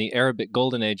in the Arabic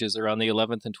golden ages around the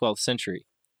 11th and 12th century.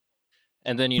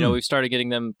 And then, we've started getting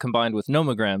them combined with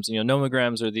nomograms.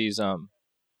 Nomograms are these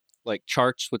like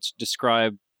charts which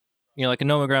describe, like a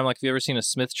nomogram, like have you ever seen a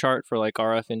Smith chart for like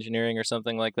RF engineering or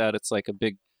something like that? It's like a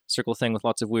big circle thing with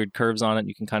lots of weird curves on it.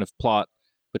 You can kind of plot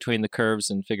between the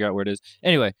curves and figure out where it is.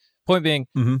 Anyway, point being,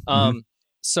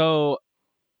 so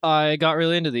I got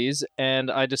really into these,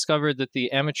 and I discovered that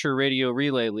the Amateur Radio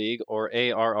Relay League, or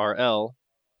ARRL,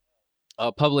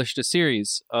 published a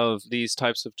series of these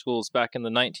types of tools back in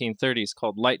the 1930s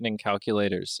called lightning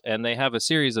calculators, and they have a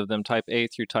series of them, type A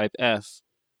through type F,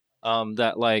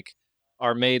 that like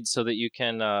are made so that you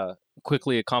can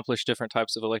quickly accomplish different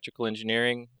types of electrical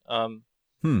engineering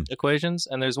equations.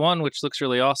 And there's one which looks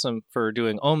really awesome for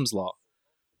doing Ohm's law.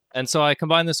 And so I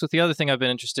combine this with the other thing I've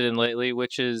been interested in lately,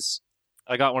 which is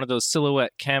I got one of those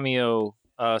Silhouette Cameo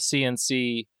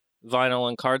CNC vinyl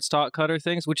and cardstock cutter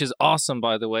things, which is awesome,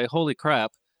 by the way. Holy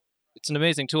crap. It's an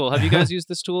amazing tool. Have you guys used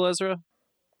this tool, Ezra?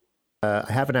 I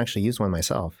haven't actually used one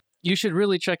myself. You should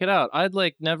really check it out. I'd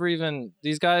like never even,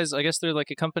 these guys, I guess they're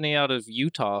like a company out of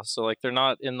Utah. So like they're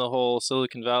not in the whole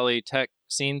Silicon Valley tech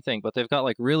scene thing, but they've got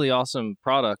like really awesome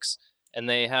products, and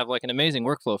they have like an amazing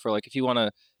workflow for like, if you want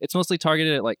to, it's mostly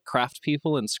targeted at like craft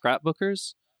people and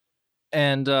scrapbookers.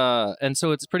 And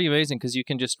so it's pretty amazing because you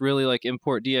can just really like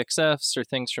import DXFs or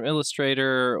things from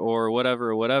Illustrator or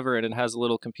whatever, and it has a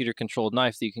little computer controlled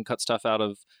knife that you can cut stuff out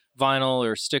of vinyl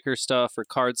or sticker stuff or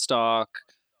cardstock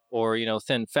or,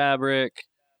 thin fabric,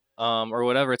 or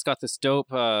whatever. It's got this dope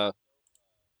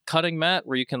cutting mat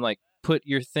where you can like put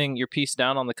your piece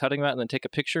down on the cutting mat and then take a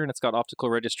picture, and it's got optical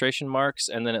registration marks,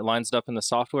 and then it lines it up in the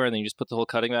software, and then you just put the whole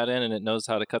cutting mat in and it knows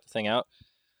how to cut the thing out.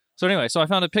 So anyway, I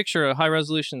found a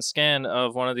high-resolution scan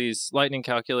of one of these lightning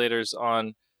calculators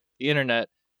on the internet,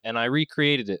 and I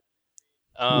recreated it.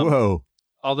 Whoa!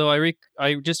 Although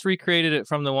I just recreated it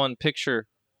from the one picture,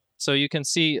 so you can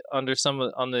see on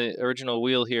the original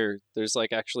wheel here, there's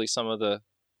like actually some of the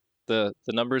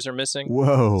numbers are missing.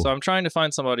 Whoa! So I'm trying to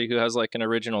find somebody who has like an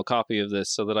original copy of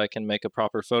this so that I can make a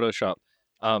proper Photoshop.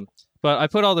 But I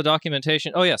put all the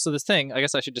documentation. Oh yeah, so this thing, I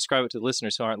guess I should describe it to the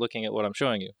listeners who aren't looking at what I'm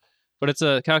showing you. but it's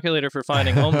a calculator for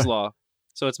finding Ohm's law.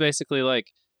 So it's basically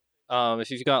like if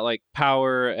you've got like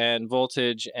power and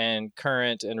voltage and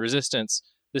current and resistance,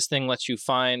 this thing lets you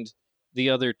find the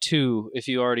other two if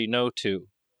you already know two.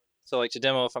 So like to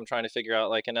demo, if I'm trying to figure out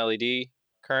like an LED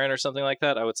current or something like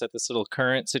that, I would set this little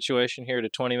current situation here to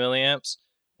 20 milliamps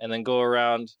and then go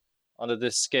around onto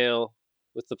this scale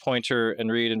with the pointer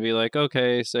and read and be like,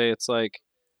 okay, say it's like,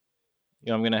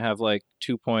 I'm going to have like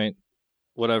 2 point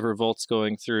whatever volts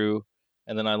going through,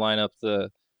 and then I line up the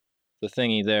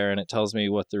thingy there and it tells me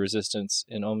what the resistance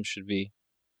in ohms should be.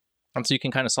 And so you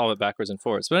can kind of solve it backwards and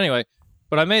forwards. But anyway,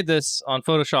 I made this on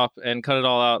Photoshop and cut it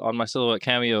all out on my Silhouette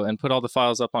Cameo and put all the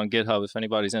files up on GitHub if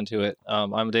anybody's into it.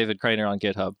 I'm David Craner on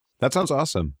GitHub. That sounds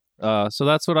awesome. So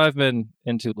that's what I've been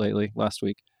into lately, last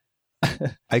week.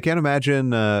 I can't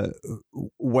imagine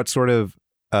what sort of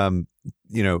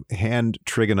hand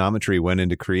trigonometry went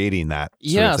into creating that.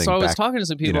 Yeah, so I was talking to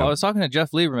some people. I was talking to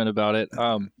Jeff Lieberman about it.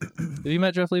 Have you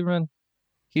met Jeff Lieberman?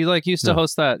 He used to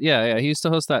host that. Yeah. He used to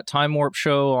host that Time Warp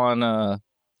show on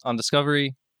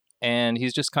Discovery, and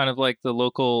he's just kind of like the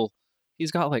local.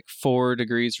 He's got like 4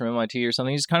 degrees from MIT or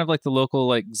something. He's kind of like the local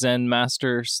like Zen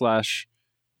master /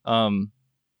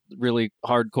 really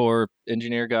hardcore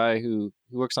engineer guy who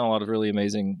works on a lot of really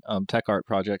amazing tech art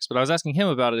projects. But I was asking him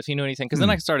about it if he knew anything, because then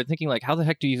I started thinking like, how the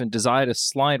heck do you even design a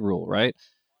slide rule, right?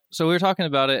 So we were talking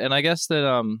about it, and I guess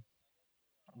that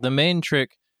the main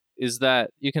trick is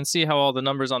that you can see how all the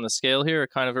numbers on the scale here are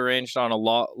kind of arranged on a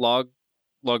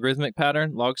logarithmic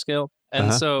pattern, log scale.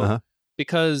 And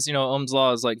because Ohm's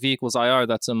law is like V equals IR,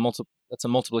 that's a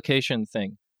multiplication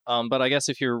thing. But I guess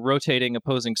if you're rotating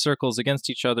opposing circles against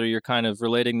each other, you're kind of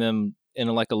relating them in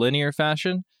a linear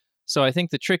fashion. So I think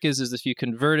the trick is if you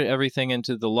convert everything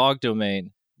into the log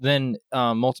domain, then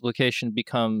multiplication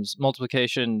becomes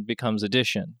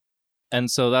addition. And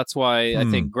so that's why I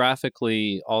think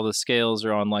graphically all the scales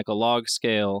are on like a log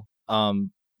scale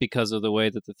because of the way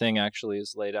that the thing actually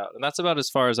is laid out. And that's about as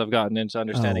far as I've gotten into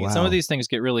understanding it. Some of these things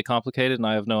get really complicated, and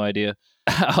I have no idea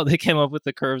how they came up with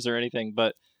the curves or anything,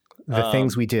 but the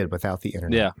things we did without the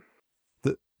internet.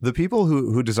 Yeah. The people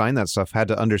who designed that stuff had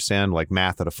to understand like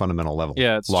math at a fundamental level.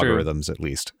 Yeah, it's logarithms true. At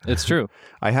least. It's true.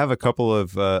 I have a couple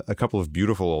of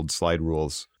beautiful old slide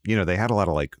rules. They had a lot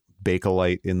of like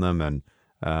Bakelite in them, and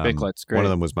Bakelite's great. One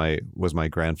of them was my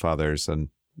grandfather's, and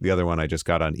the other one I just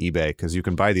got on eBay, because you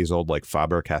can buy these old like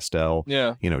Faber-Castell,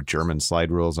 German slide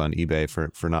rules on eBay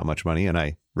for not much money, and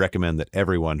I recommend that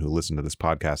everyone who listened to this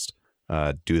podcast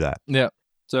do that. Yeah.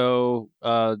 So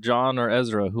John or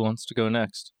Ezra, who wants to go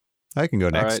next? I can go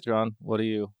next. All right, John, what do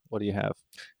you have?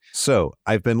 So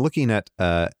I've been looking at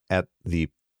the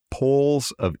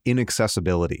poles of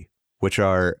inaccessibility, which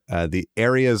are the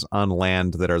areas on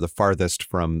land that are the farthest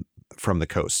from the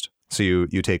coast. So you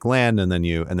take land and then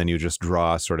you just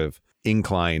draw sort of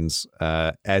inclines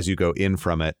as you go in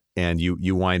from it, and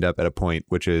you wind up at a point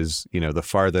which is the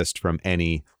farthest from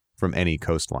any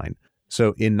coastline. So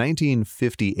in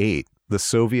 1958, the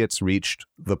Soviets reached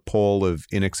the pole of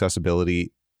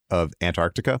inaccessibility of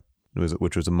Antarctica,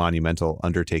 which was a monumental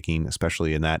undertaking,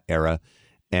 especially in that era.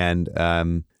 And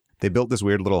they built this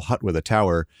weird little hut with a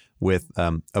tower with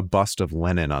a bust of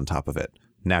Lenin on top of it,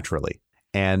 naturally.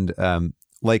 And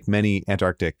like many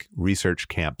Antarctic research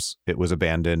camps, it was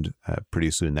abandoned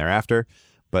pretty soon thereafter.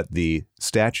 But the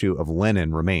statue of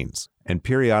Lenin remains. And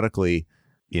periodically,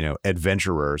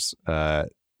 adventurers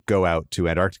go out to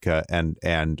Antarctica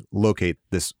and locate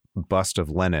this bust of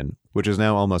Lenin, which is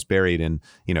now almost buried in,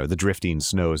 the drifting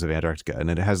snows of Antarctica. And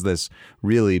it has this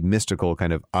really mystical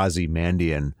kind of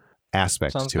Ozymandian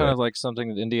aspect to it. Sounds kind of like something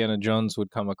that Indiana Jones would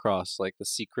come across, like the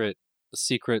secret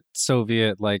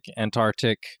Soviet, like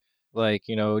Antarctic, like,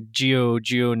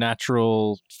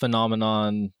 geo-natural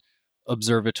phenomenon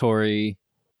observatory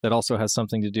that also has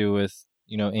something to do with,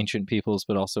 ancient peoples,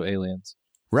 but also aliens.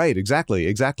 Right. Exactly.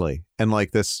 And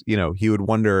like this, he would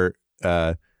wonder,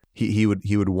 he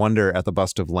would wonder at the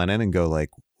bust of Lenin and go like,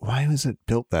 why was it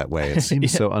built that way? It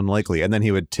seems so unlikely. And then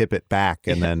he would tip it back,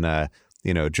 and then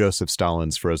Joseph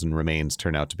Stalin's frozen remains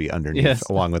turn out to be underneath,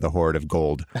 along with a hoard of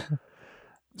gold.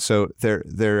 So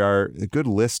there are good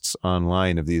lists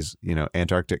online of these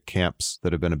Antarctic camps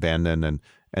that have been abandoned,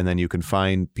 and then you can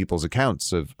find people's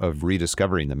accounts of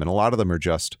rediscovering them, and a lot of them are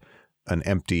just an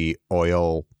empty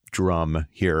oil drum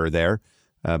here or there,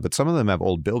 but some of them have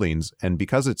old buildings, and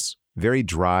because it's very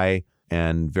dry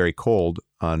and very cold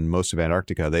on most of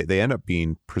Antarctica, they end up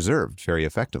being preserved very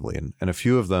effectively. And a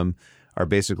few of them are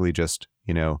basically just,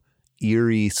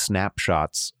 eerie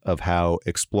snapshots of how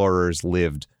explorers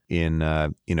lived in,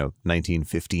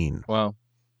 1915. Wow.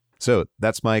 So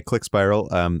that's my click spiral.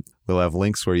 We'll have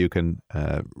links where you can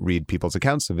read people's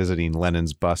accounts of visiting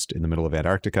Lenin's bust in the middle of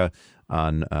Antarctica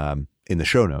in the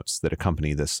show notes that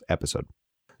accompany this episode.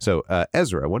 So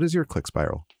Ezra, what is your click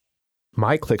spiral?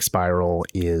 My click spiral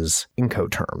is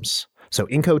Incoterms. So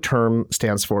Incoterm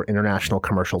stands for International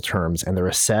Commercial Terms, and they're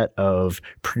a set of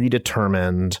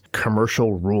predetermined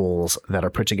commercial rules that are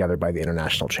put together by the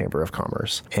International Chamber of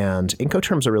Commerce. And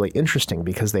Incoterms are really interesting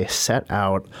because they set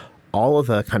out all of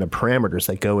the kind of parameters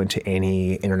that go into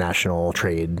any international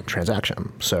trade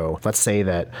transaction. So let's say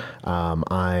that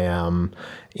I am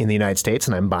in the United States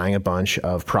and I'm buying a bunch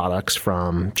of products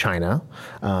from China.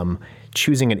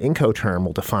 Choosing an Incoterm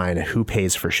will define who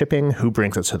pays for shipping, who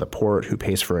brings it to the port, who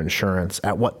pays for insurance.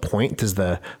 At what point does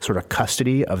the sort of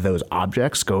custody of those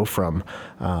objects go from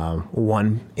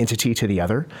one entity to the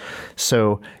other?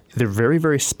 So they're very,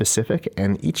 very specific,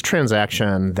 and each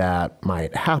transaction that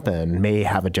might happen may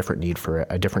have a different need for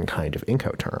a different kind of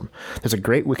Incoterm. There's a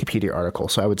great Wikipedia article,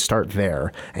 so I would start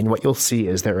there. And what you'll see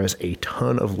is there is a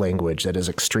ton of language that is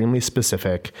extremely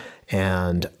specific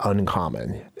and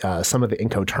uncommon. Some of the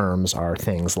Incoterms are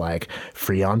things like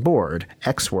free on board,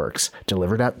 Ex Works,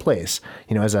 delivered at place.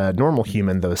 You know, as a normal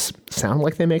human, those sound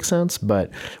like they make sense,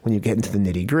 but when you get into the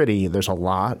nitty-gritty, there's a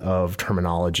lot of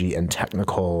terminology and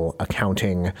technical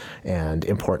accounting and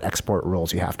import-export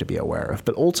rules you have to be aware of.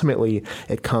 But ultimately,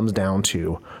 it comes down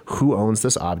to who owns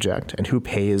this object and who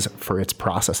pays for its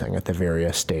processing at the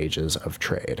various stages of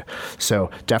trade.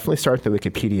 So definitely start at the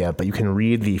Wikipedia, but you can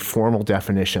read the formal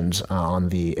definitions on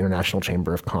the International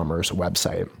Chamber of Commerce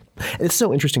website. And it's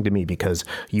so interesting to me because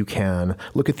you can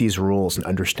look at these rules and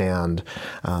understand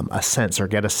a sense or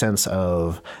get a sense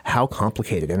of how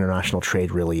complicated international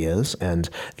trade really is. And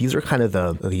these are kind of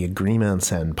the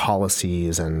agreements and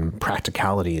policies and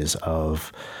practicalities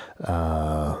of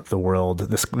the world,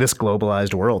 this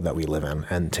globalized world that we live in.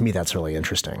 And to me, that's really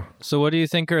interesting. So what do you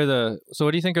think are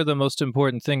the most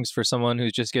important things for someone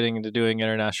who's just getting into doing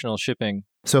international shipping?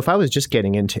 So if I was just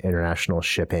getting into international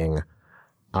shipping,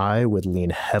 I would lean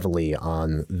heavily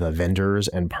on the vendors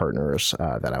and partners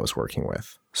that I was working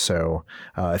with. So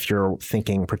if you're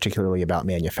thinking particularly about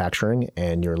manufacturing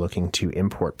and you're looking to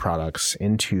import products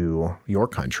into your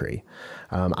country,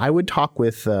 I would talk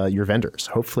with your vendors.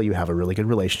 Hopefully you have a really good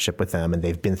relationship with them and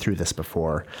they've been through this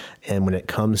before. And when it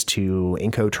comes to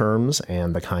Incoterms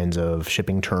and the kinds of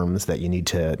shipping terms that you need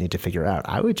to figure out,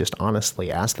 I would just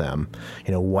honestly ask them,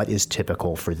 what is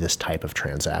typical for this type of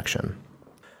transaction?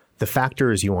 The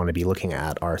factors you want to be looking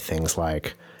at are things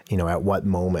like, at what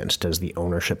moment does the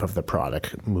ownership of the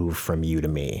product move from you to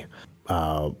me?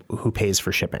 Who pays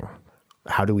for shipping?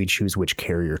 How do we choose which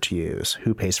carrier to use?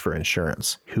 Who pays for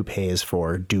insurance? Who pays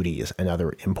for duties and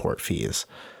other import fees?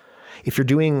 If you're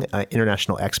doing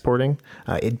international exporting,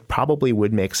 it probably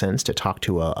would make sense to talk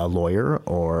to a lawyer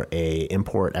or a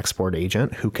import-export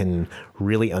agent who can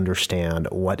really understand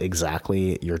what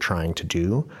exactly you're trying to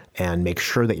do and make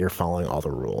sure that you're following all the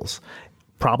rules.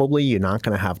 Probably you're not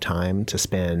going to have time to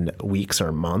spend weeks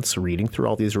or months reading through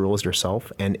all these rules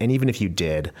yourself. And even if you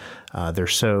did, they're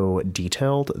so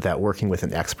detailed that working with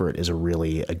an expert is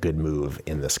really a good move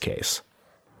in this case.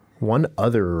 One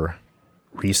other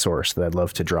resource that I'd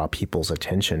love to draw people's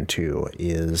attention to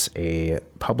is a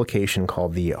publication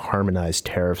called the Harmonized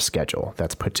Tariff Schedule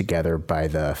that's put together by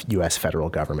the U.S. federal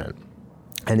government.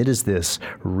 And it is this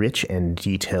rich and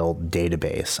detailed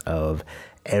database of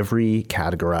every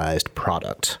categorized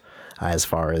product as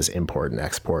far as import and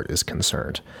export is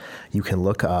concerned. You can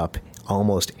look up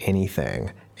almost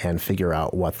anything and figure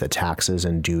out what the taxes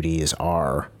and duties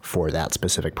are for that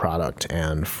specific product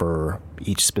and for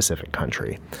each specific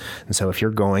country. And so if you're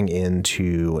going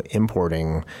into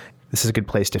importing, this is a good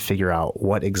place to figure out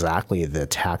what exactly the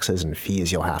taxes and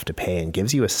fees you'll have to pay and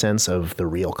gives you a sense of the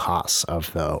real costs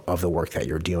of the work that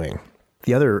you're doing.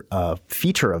 The other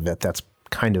feature of it that's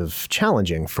kind of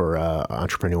challenging for an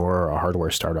entrepreneur or a hardware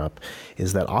startup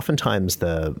is that oftentimes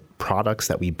the products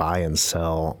that we buy and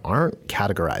sell aren't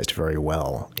categorized very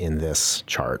well in this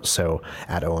chart. So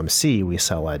at OMC, we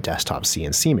sell a desktop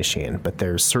CNC machine, but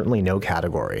there's certainly no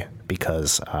category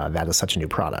because that is such a new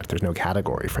product. There's no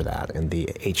category for that in the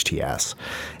HTS.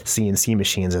 CNC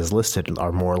machines as listed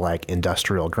are more like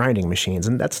industrial grinding machines,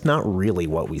 and that's not really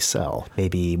what we sell.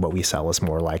 Maybe what we sell is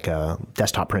more like a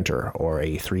desktop printer or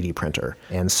a 3D printer.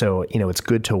 And so, it's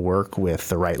good to work with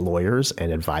the right lawyers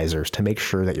and advisors to make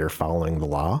sure that you're following the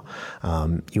law.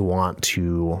 You want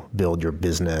to build your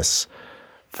business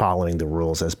following the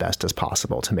rules as best as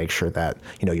possible to make sure that,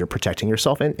 you're protecting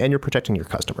yourself and you're protecting your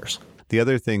customers. The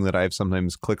other thing that I've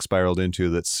sometimes click spiraled into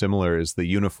that's similar is the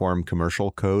Uniform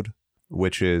Commercial Code,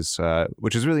 which is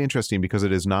really interesting because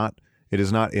it's It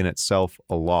is not in itself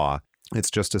a law. It's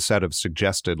just a set of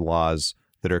suggested laws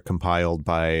that are compiled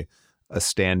by a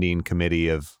standing committee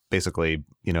of basically,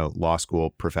 law school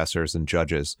professors and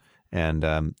judges.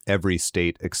 And every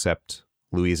state except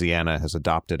Louisiana has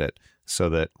adopted it so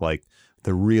that like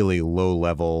the really low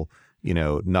level,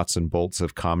 nuts and bolts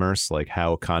of commerce, like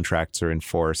how contracts are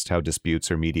enforced, how disputes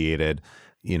are mediated,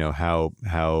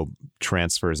 how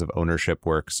transfers of ownership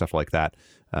work, stuff like that,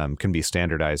 can be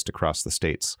standardized across the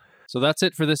states. So that's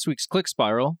it for this week's Click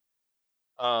Spiral.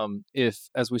 If,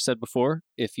 as we said before,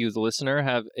 if you, the listener,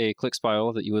 have a Click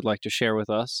Spiral that you would like to share with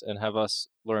us and have us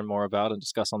learn more about and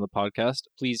discuss on the podcast,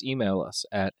 please email us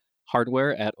at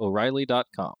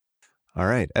hardware@o'reilly.com. All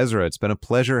right, Ezra, it's been a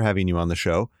pleasure having you on the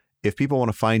show. If people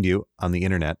want to find you on the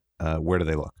internet, where do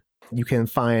they look? You can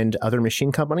find Other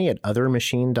Machine Company at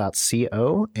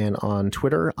othermachine.co, and on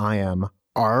Twitter, I am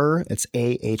R. It's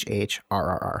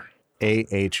AHHRRR.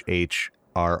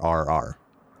 AHHRRR.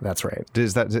 That's right.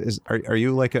 Are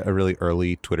you like a really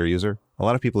early Twitter user? A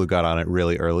lot of people who got on it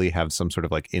really early have some sort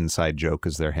of like inside joke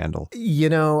as their handle.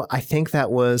 I think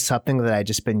that was something that I'd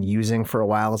just been using for a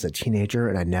while as a teenager,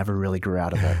 and I never really grew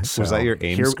out of it. So was that your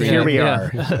AIM screen? Here we are.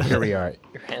 Here we are.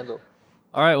 Your handle.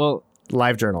 All right, well.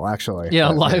 Live journal, actually. Yeah,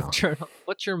 live journal.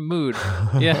 What's your mood?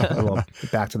 Yeah. Well,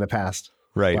 back to the past.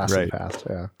 Right. The past,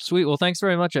 yeah. Sweet. Well, thanks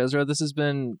very much, Ezra. This has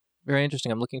been very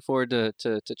interesting. I'm looking forward to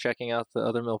checking out the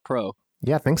Othermill Pro.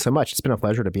 Yeah, thanks so much. It's been a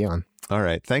pleasure to be on. All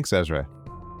right. Thanks, Ezra.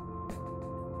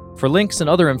 For links and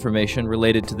other information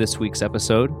related to this week's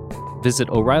episode, visit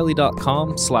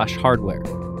o'reilly.com/hardware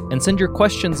and send your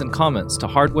questions and comments to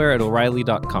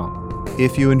hardware@o'reilly.com.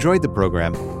 If you enjoyed the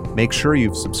program, make sure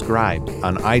you've subscribed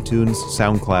on iTunes,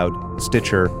 SoundCloud,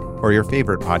 Stitcher, or your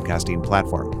favorite podcasting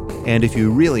platform. And if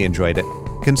you really enjoyed it,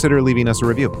 consider leaving us a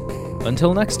review.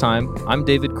 Until next time, I'm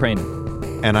David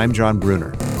Cranen. And I'm John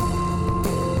Bruner.